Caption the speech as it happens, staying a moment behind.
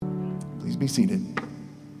be seated.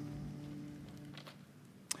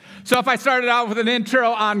 So if I started out with an intro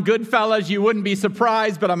on Goodfellas, you wouldn't be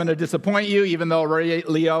surprised, but I'm going to disappoint you, even though Ray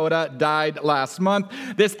Liotta died last month.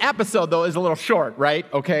 This episode, though, is a little short, right?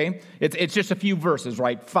 Okay? It's just a few verses,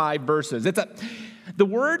 right? 5 verses. The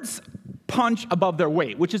words punch above their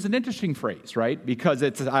weight, which is an interesting phrase, right? Because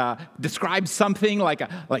it describes something like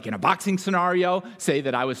in a boxing scenario, say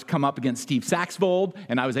that I was come up against Steve Saxvold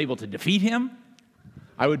and I was able to defeat him,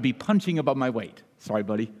 I would be punching above my weight. Sorry,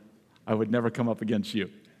 buddy. I would never come up against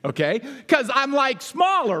you. Okay? Because I'm like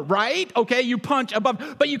smaller, right? Okay, you punch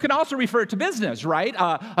above. But you can also refer to business, right?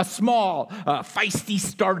 A small, feisty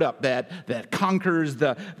startup that conquers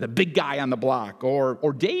the big guy on the block.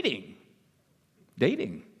 Or dating.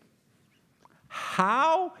 Dating.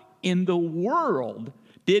 How in the world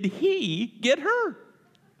did he get her?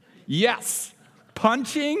 Yes.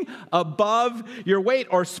 Punching above your weight,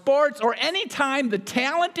 or sports, or any time the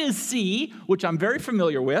talent is C, which I'm very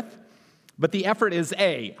familiar with, but the effort is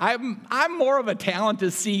A. I'm more of a talent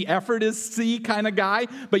is C, effort is C kind of guy,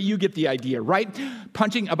 but you get the idea, right?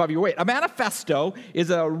 Punching above your weight. A manifesto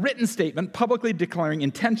is a written statement publicly declaring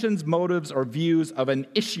intentions, motives, or views of an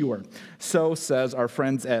issuer. So says our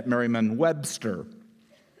friends at Merriam-Webster.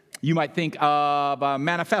 You might think of a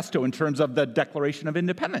manifesto in terms of the Declaration of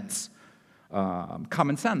Independence.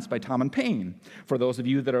 Common Sense by Tom and Paine. For those of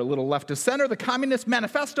you that are a little left of center, the Communist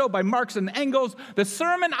Manifesto by Marx and Engels, the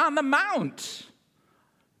Sermon on the Mount.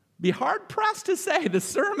 Be hard-pressed to say the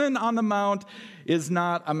Sermon on the Mount is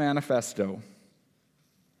not a manifesto.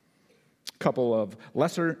 A couple of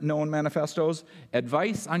lesser-known manifestos.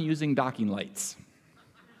 Advice on using docking lights.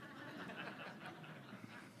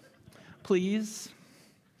 Please,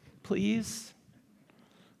 please,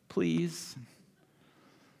 please.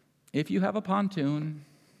 If you have a pontoon,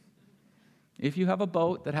 if you have a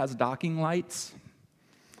boat that has docking lights,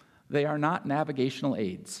 they are not navigational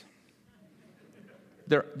aids.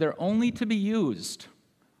 They're only to be used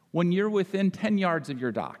when you're within 10 yards of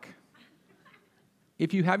your dock.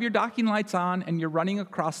 If you have your docking lights on and you're running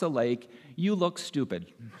across a lake, you look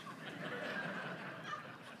stupid.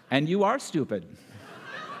 And you are stupid.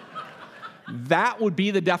 That would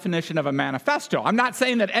be the definition of a manifesto. I'm not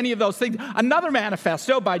saying that any of those things. Another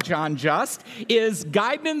manifesto by John Just is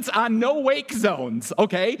guidance on no wake zones,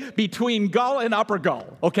 okay, between Gull and Upper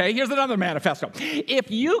Gull, okay? Here's another manifesto.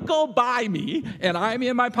 If you go by me and I'm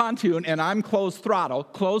in my pontoon and I'm closed throttle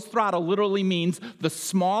literally means the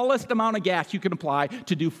smallest amount of gas you can apply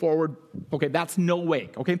to do forward, okay, that's no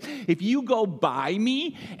wake, okay? If you go by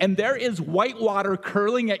me and there is white water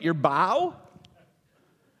curling at your bow,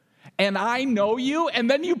 and I know you, and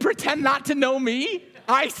then you pretend not to know me,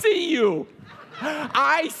 I see you.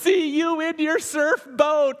 I see you in your surf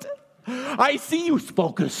boat. I see you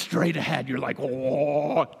focus straight ahead. You're like,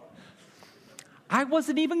 oh. I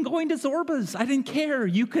wasn't even going to Zorba's. I didn't care.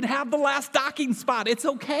 You could have the last docking spot. It's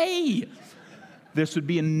okay. This would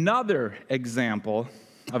be another example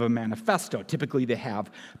of a manifesto. Typically, they have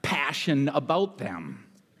passion about them.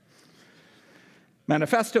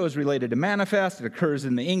 Manifesto is related to manifest. It occurs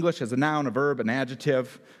in the English as a noun, a verb, an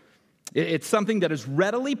adjective. It's something that is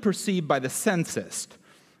readily perceived by the senses,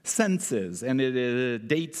 and it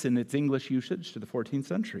dates in its English usage to the 14th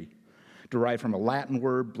century, derived from a Latin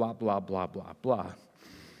word, blah, blah, blah, blah, blah.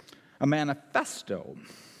 A manifesto,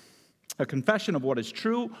 a confession of what is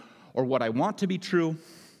true or what I want to be true.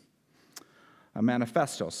 A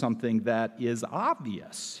manifesto, something that is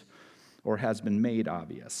obvious or has been made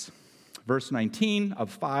obvious. Verse 19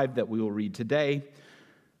 of 5 that we will read today,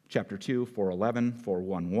 chapter 2, 4:11,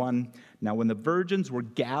 4:1:1. Now when the virgins were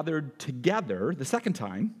gathered together the second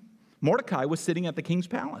time, Mordecai was sitting at the king's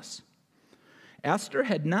palace. Esther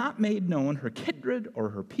had not made known her kindred or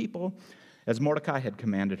her people as Mordecai had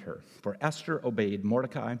commanded her, for Esther obeyed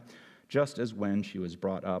Mordecai just as when she was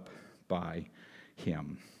brought up by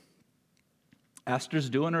him.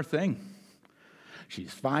 Esther's doing her thing.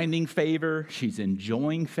 She's finding favor. She's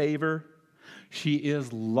enjoying favor. She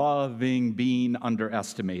is loving being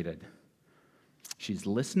underestimated. She's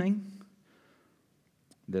listening.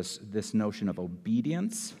 This notion of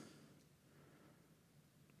obedience.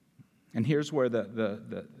 And here's where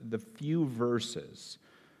the few verses,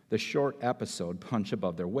 the short episode, punch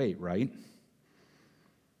above their weight, right?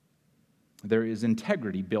 There is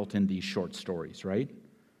integrity built in these short stories, right?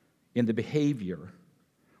 In the behavior.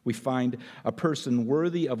 We find a person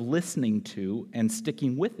worthy of listening to and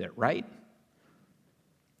sticking with it, right?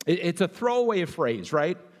 It's a throwaway phrase,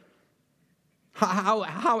 right?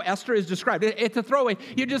 How Esther is described. It's a throwaway.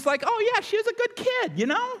 You're just like, oh yeah, she was a good kid, you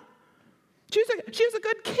know? She was a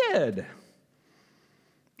good kid.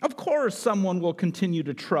 Of course, someone will continue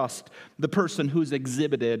to trust the person who's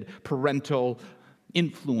exhibited parental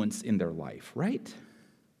influence in their life, right?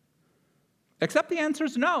 Except the answer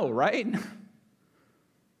is no, right?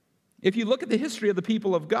 If you look at the history of the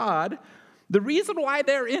people of God, the reason why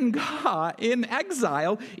they're in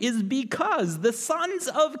exile is because the sons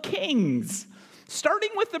of kings, starting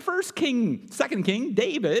with the second king,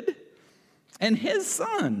 David, and his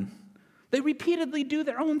son, they repeatedly do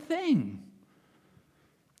their own thing.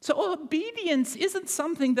 So obedience isn't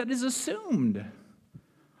something that is assumed.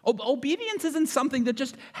 Obedience isn't something that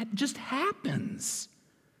just happens.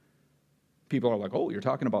 People are like, oh, you're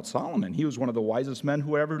talking about Solomon. He was one of the wisest men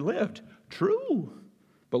who ever lived. True.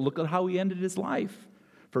 But look at how he ended his life.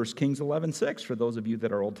 1 Kings 11:6, for those of you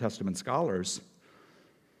that are Old Testament scholars.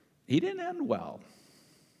 He didn't end well.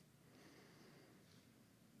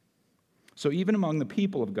 So even among the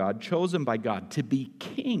people of God, chosen by God to be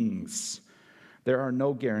kings, there are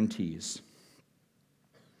no guarantees.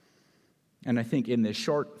 And I think in this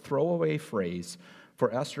short throwaway phrase,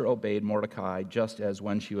 for Esther obeyed Mordecai just as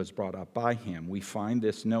when she was brought up by him, we find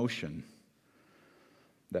this notion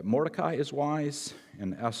that Mordecai is wise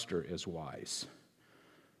and Esther is wise.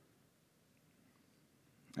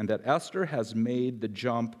 And that Esther has made the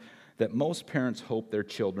jump that most parents hope their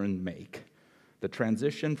children make. The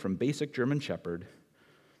transition from basic German shepherd,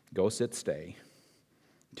 go sit, stay,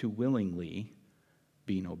 to willingly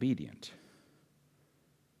being obedient.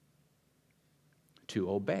 To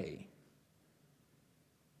obey.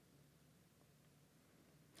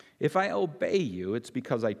 If I obey you, it's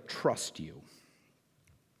because I trust you.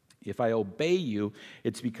 If I obey you,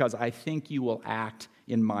 it's because I think you will act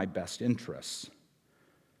in my best interests.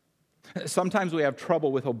 Sometimes we have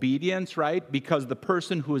trouble with obedience, right? Because the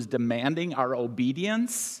person who is demanding our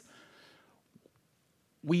obedience,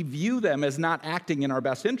 we view them as not acting in our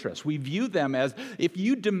best interests. We view them as, if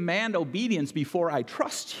you demand obedience before I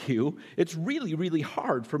trust you, it's really, really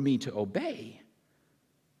hard for me to obey.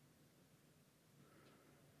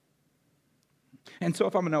 And so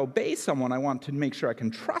if I'm going to obey someone, I want to make sure I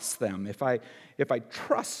can trust them. If I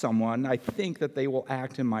trust someone, I think that they will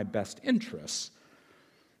act in my best interests.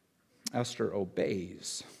 Esther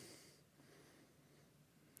obeys.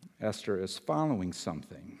 Esther is following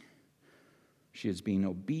something. She is being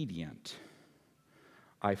obedient.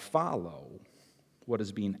 I follow what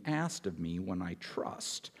is being asked of me when I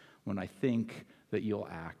trust, when I think that you'll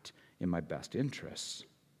act in my best interests.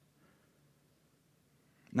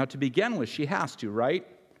 Now, to begin with, she has to, right?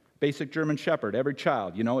 Basic German shepherd, every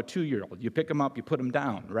child, a 2-year-old. You pick them up, you put them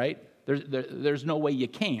down, right? There's no way you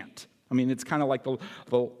can't. I mean, it's kind of like the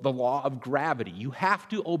law of gravity. You have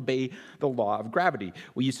to obey the law of gravity.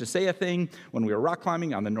 We used to say a thing when we were rock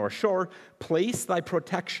climbing on the North Shore, place thy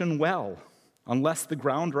protection well, unless the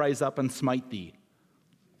ground rise up and smite thee.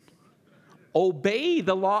 Obey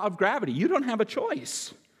the law of gravity. You don't have a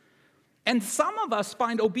choice. And some of us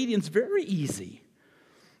find obedience very easy.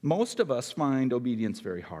 Most of us find obedience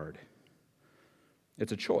very hard.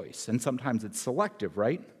 It's a choice, and sometimes it's selective,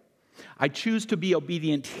 right? I choose to be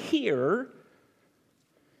obedient here,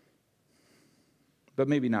 but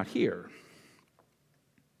maybe not here.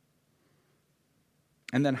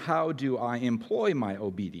 And then how do I employ my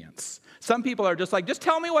obedience? Some people are just like, just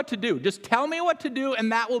tell me what to do. Just tell me what to do,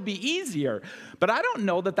 and that will be easier. But I don't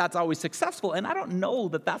know that that's always successful, and I don't know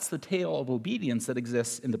that that's the tale of obedience that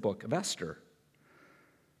exists in the book of Esther.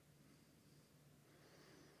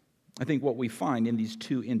 I think what we find in these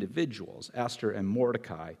two individuals, Esther and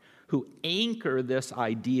Mordecai, who anchor this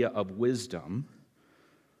idea of wisdom,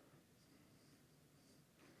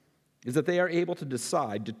 is that they are able to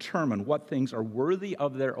determine what things are worthy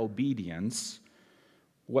of their obedience,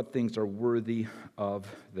 what things are worthy of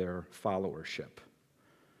their followership.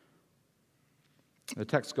 The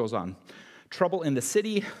text goes on. Trouble in the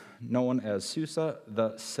city known as Susa,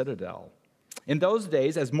 the citadel. In those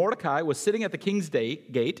days, as Mordecai was sitting at the king's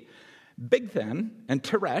gate, Bigthan and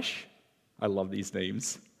Teresh, I love these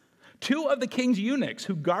names, 2 of the king's eunuchs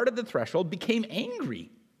who guarded the threshold became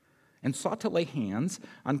angry and sought to lay hands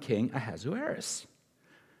on King Ahasuerus.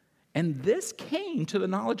 And this came to the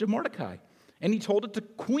knowledge of Mordecai. And he told it to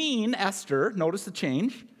Queen Esther, notice the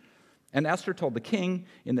change, and Esther told the king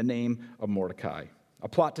in the name of Mordecai. A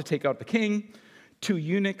plot to take out the king. 2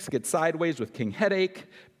 eunuchs get sideways with King Headache,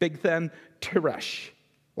 Bigthan, Teresh,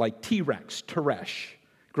 like T-Rex, Teresh.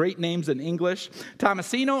 Great names in English.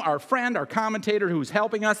 Tomasino, our friend, our commentator who's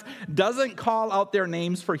helping us, doesn't call out their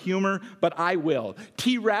names for humor, but I will.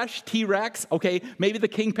 T-Resh, T-Rex, okay, maybe the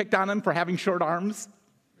king picked on him for having short arms.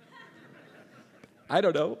 I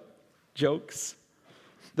don't know. Jokes.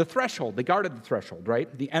 The threshold, they guarded the threshold,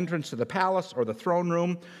 right? The entrance to the palace or the throne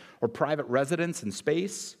room or private residence and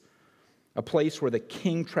space, a place where the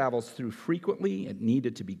king travels through frequently. It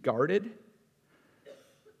needed to be guarded.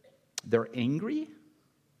 They're angry.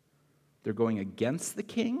 They're going against the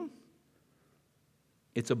king.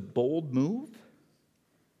 It's a bold move.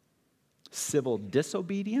 Civil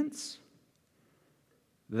disobedience.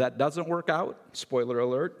 That doesn't work out. Spoiler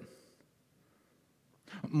alert.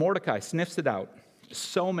 Mordecai sniffs it out.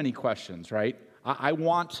 So many questions, right? I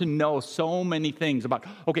want to know so many things about,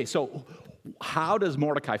 okay, so how does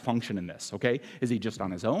Mordecai function in this, okay? Is he just on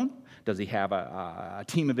his own? Does he have a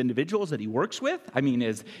team of individuals that he works with? I mean,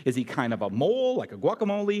 is he kind of a mole, like a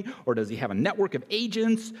guacamole, or does he have a network of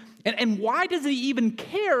agents? And why does he even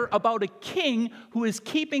care about a king who is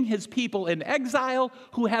keeping his people in exile,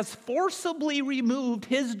 who has forcibly removed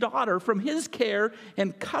his daughter from his care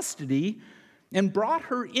and custody and brought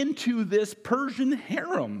her into this Persian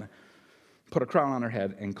harem, put a crown on her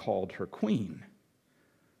head, and called her queen?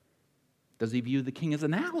 Does he view the king as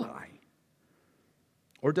an ally?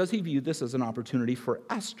 Or does he view this as an opportunity for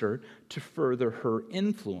Esther to further her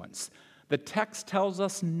influence? The text tells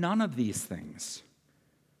us none of these things.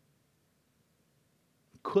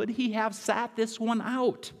 Could he have sat this one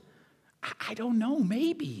out? I don't know,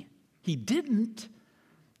 maybe. He didn't.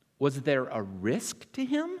 Was there a risk to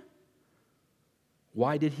him?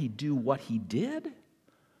 Why did he do what he did?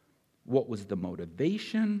 What was the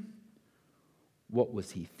motivation? What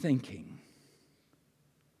was he thinking?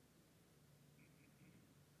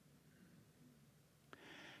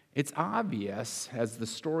 It's obvious as the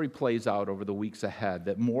story plays out over the weeks ahead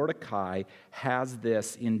that Mordecai has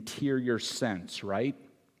this interior sense, right?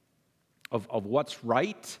 Of what's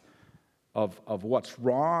right, of what's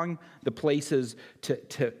wrong, the places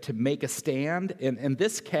to make a stand. And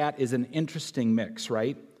this cat is an interesting mix,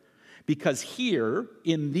 right? Because here,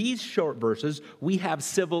 in these short verses, we have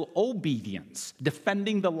civil obedience,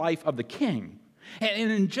 defending the life of the king.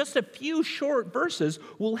 And in just a few short verses,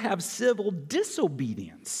 we'll have civil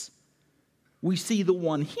disobedience. We see the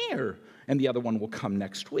one here, and the other one will come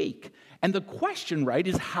next week. And the question, right,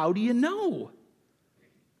 is how do you know?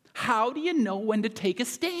 How do you know when to take a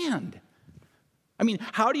stand? I mean,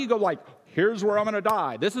 how do you go like, here's where I'm going to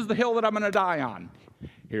die. This is the hill that I'm going to die on.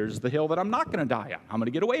 Here's the hill that I'm not going to die on. I'm going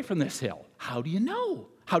to get away from this hill. How do you know?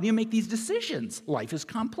 How do you make these decisions? Life is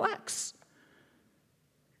complex.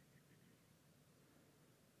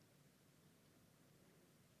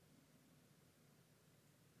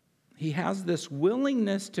 He has this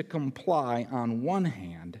willingness to comply on one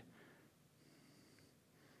hand,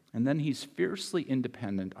 and then he's fiercely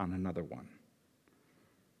independent on another one.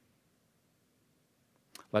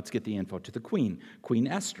 Let's get the info to the queen. Queen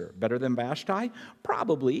Esther, better than Vashti?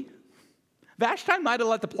 Probably. Vashti might have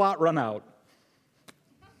let the plot run out.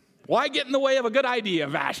 Why get in the way of a good idea,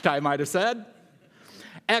 Vashti might have said.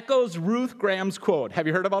 Echoes Ruth Graham's quote. Have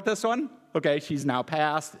you heard about this one? Okay, she's now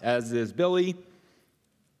passed, as is Billy.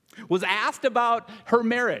 Was asked about her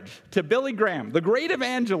marriage to Billy Graham, the great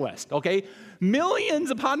evangelist, okay?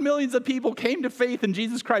 Millions upon millions of people came to faith in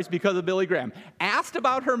Jesus Christ because of Billy Graham. Asked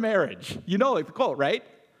about her marriage. You know the quote, right?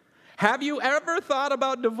 Have you ever thought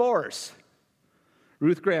about divorce?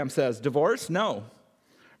 Ruth Graham says, divorce? No.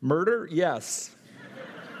 Murder? Yes.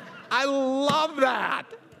 I love that.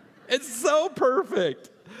 It's so perfect.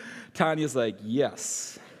 Tanya's like,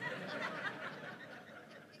 yes.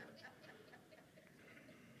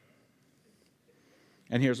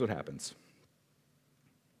 And here's what happens.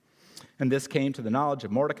 And this came to the knowledge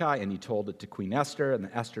of Mordecai, and he told it to Queen Esther, and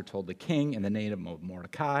Esther told the king in the name of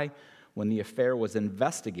Mordecai. When the affair was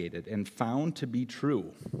investigated and found to be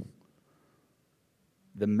true,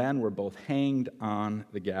 the men were both hanged on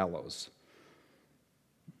the gallows.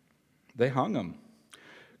 They hung them.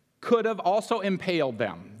 Could have also impaled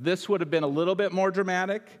them. This would have been a little bit more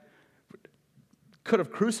dramatic. Could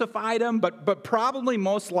have crucified him, but probably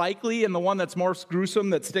most likely, and the one that's most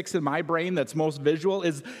gruesome that sticks in my brain that's most visual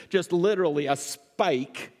is just literally a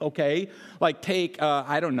spike, okay? Like take,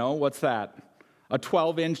 I don't know, what's that? A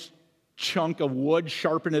 12-inch chunk of wood,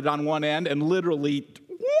 sharpen it on one end, and literally,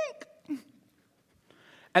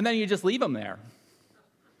 and then you just leave them there.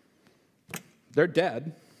 They're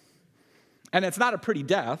dead. And it's not a pretty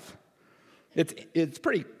death. It's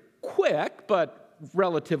pretty quick, but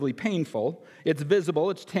relatively painful. It's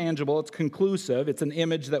visible, it's tangible, it's conclusive. It's an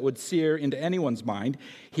image that would sear into anyone's mind.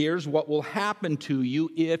 Here's what will happen to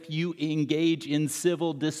you if you engage in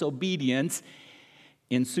civil disobedience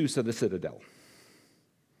in Susa, the citadel.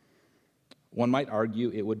 One might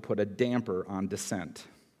argue it would put a damper on dissent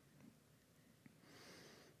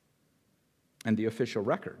and the official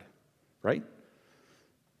record, right?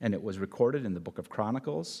 and it was recorded in the book of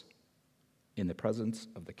Chronicles in the presence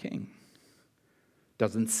of the king.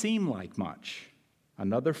 Doesn't seem like much.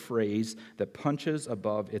 Another phrase that punches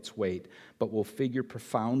above its weight, but will figure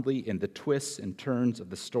profoundly in the twists and turns of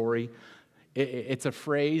the story. It's a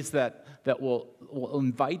phrase that will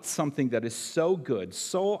invite something that is so good,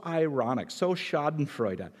 so ironic, so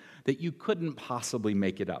schadenfreude, that you couldn't possibly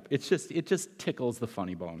make it up. It just tickles the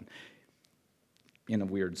funny bone in a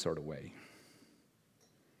weird sort of way.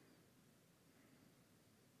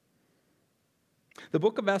 The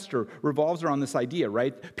book of Esther revolves around this idea,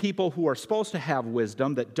 right? People who are supposed to have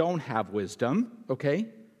wisdom that don't have wisdom, okay?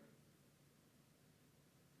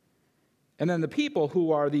 And then the people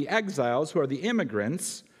who are the exiles, who are the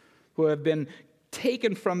immigrants, who have been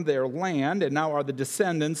taken from their land and now are the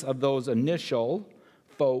descendants of those initial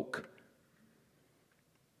folk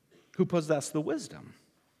who possess the wisdom.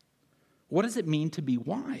 What does it mean to be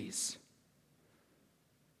wise?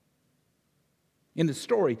 In the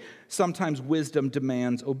story, sometimes wisdom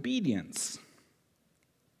demands obedience.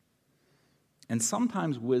 And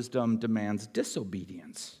sometimes wisdom demands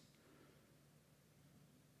disobedience.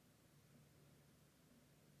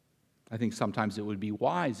 I think sometimes it would be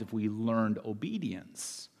wise if we learned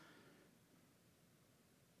obedience.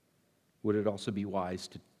 Would it also be wise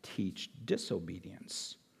to teach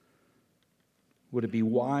disobedience? Would it be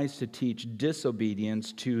wise to teach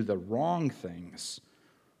disobedience to the wrong things?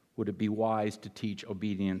 Would it be wise to teach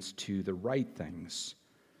obedience to the right things?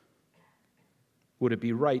 Would it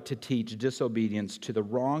be right to teach disobedience to the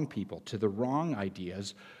wrong people, to the wrong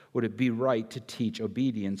ideas? Would it be right to teach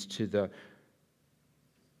obedience to the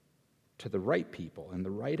right people and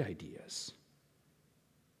the right ideas?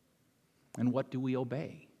 And what do we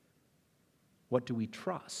obey? What do we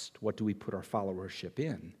trust? What do we put our followership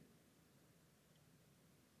in?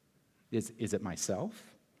 Is it myself?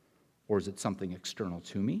 Or is it something external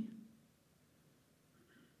to me?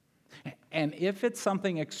 And if it's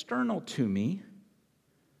something external to me,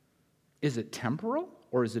 is it temporal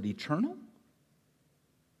or is it eternal?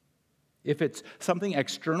 If it's something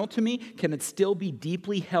external to me, can it still be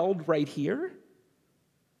deeply held right here?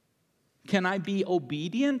 Can I be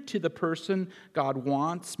obedient to the person God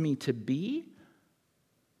wants me to be?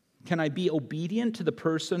 Can I be obedient to the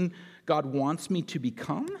person God wants me to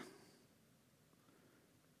become?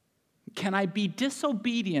 Can I be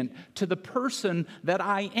disobedient to the person that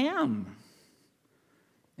I am?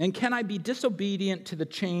 And can I be disobedient to the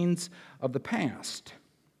chains of the past?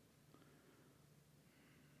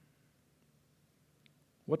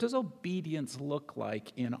 What does obedience look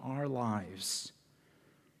like in our lives?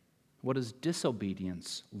 What does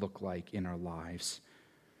disobedience look like in our lives?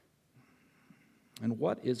 And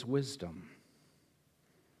what is wisdom?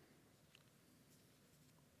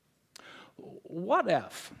 What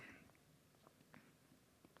if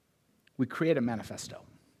we create a manifesto?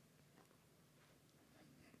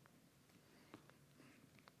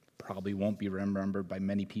 Probably won't be remembered by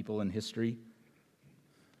many people in history.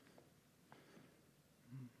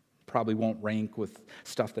 Probably won't rank with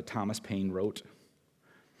stuff that Thomas Paine wrote.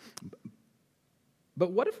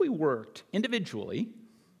 But what if we worked individually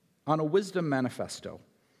on a wisdom manifesto?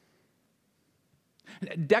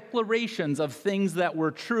 Declarations of things that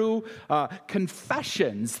were true,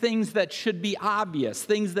 confessions, things that should be obvious,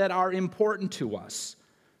 things that are important to us.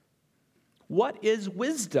 What is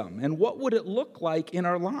wisdom, and what would it look like in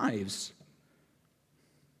our lives?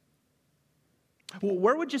 Well,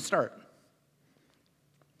 where would you start?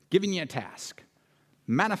 Giving you a task.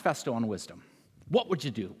 Manifesto on wisdom. What would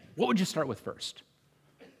you do? What would you start with first?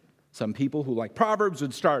 Some people who like Proverbs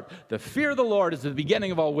would start, the fear of the Lord is the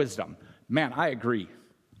beginning of all wisdom. Man, I agree.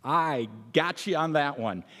 I got you on that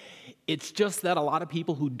one. It's just that a lot of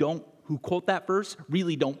people who quote that verse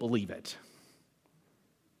really don't believe it.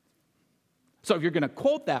 So if you're going to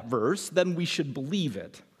quote that verse, then we should believe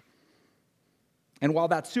it. And while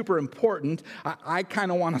that's super important, I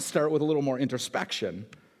kind of want to start with a little more introspection.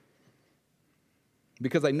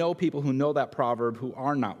 Because I know people who know that proverb who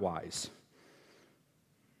are not wise.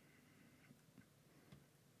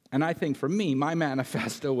 And I think for me, my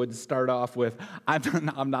manifesto would start off with,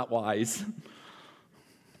 I'm not wise.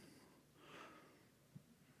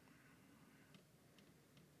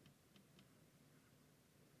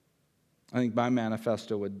 I think my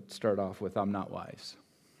manifesto would start off with, I'm not wise.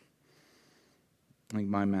 I think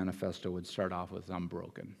my manifesto would start off with, I'm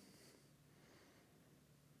broken.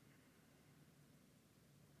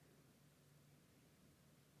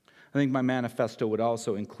 I think my manifesto would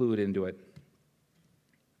also include into it,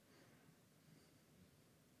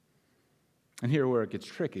 and here where it gets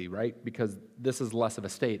tricky, right? Because this is less of a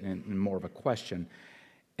statement and more of a question.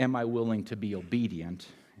 Am I willing to be obedient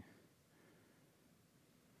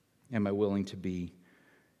am I willing to be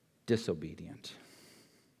disobedient?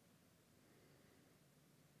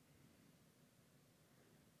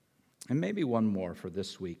 And maybe one more for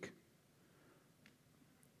this week.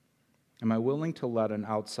 Am I willing to let an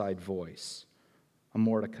outside voice, a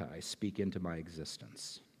Mordecai, speak into my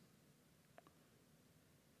existence?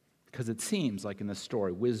 Because it seems like in this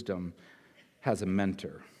story, wisdom has a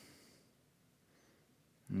mentor.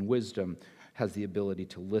 And wisdom has the ability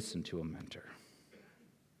to listen to a mentor.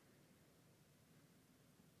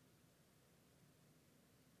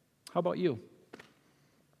 How about you?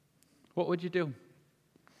 What would you do?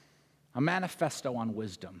 A manifesto on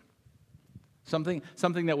wisdom. Something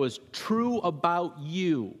that was true about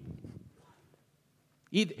you.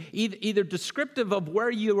 Either descriptive of where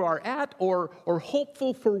you are at or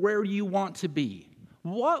hopeful for where you want to be.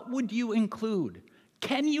 What would you include?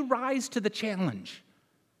 Can you rise to the challenge?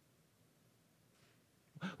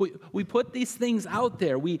 We put these things out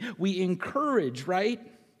there. We encourage, right?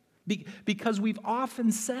 Because we've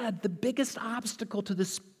often said the biggest obstacle to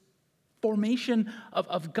this formation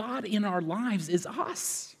of God in our lives is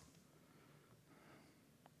us.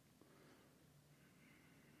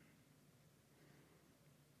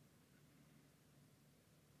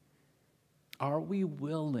 Are we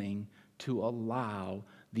willing to allow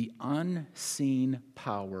the unseen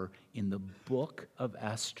power in the book of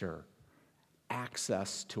Esther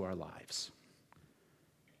access to our lives?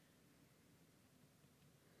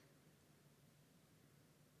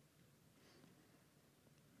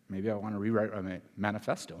 Maybe I want to rewrite my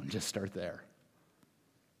manifesto and just start there.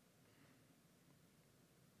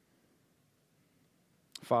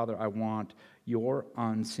 Father, I want your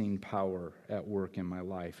unseen power at work in my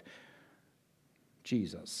life.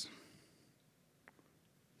 Jesus,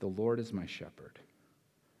 the Lord is my shepherd.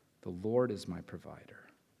 The Lord is my provider.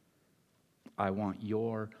 I want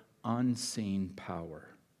your unseen power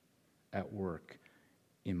at work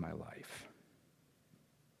in my life.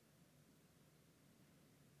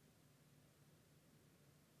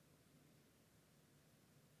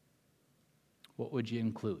 What would you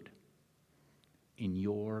include in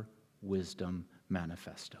your wisdom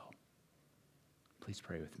manifesto? Please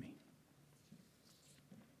pray with me.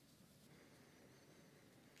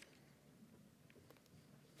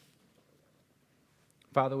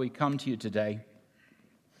 Father, we come to you today.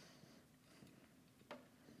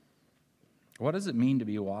 What does it mean to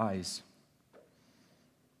be wise?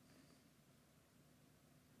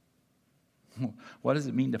 What does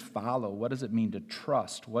it mean to follow? What does it mean to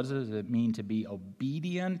trust? What does it mean to be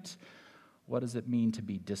obedient? What does it mean to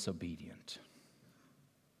be disobedient?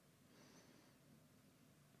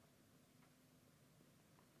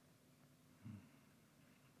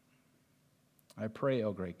 I pray,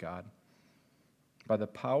 O great God, by the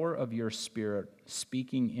power of your Spirit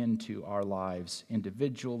speaking into our lives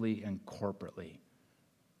individually and corporately,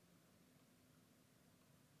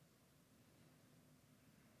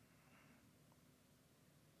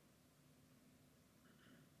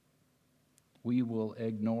 we will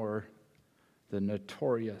ignore the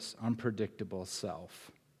notorious, unpredictable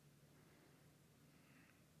self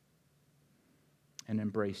and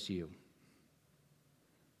embrace you,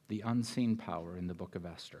 the unseen power in the book of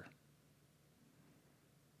Esther.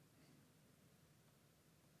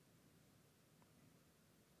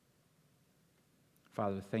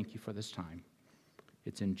 Father, thank you for this time.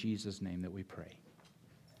 It's in Jesus' name that we pray.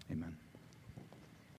 Amen.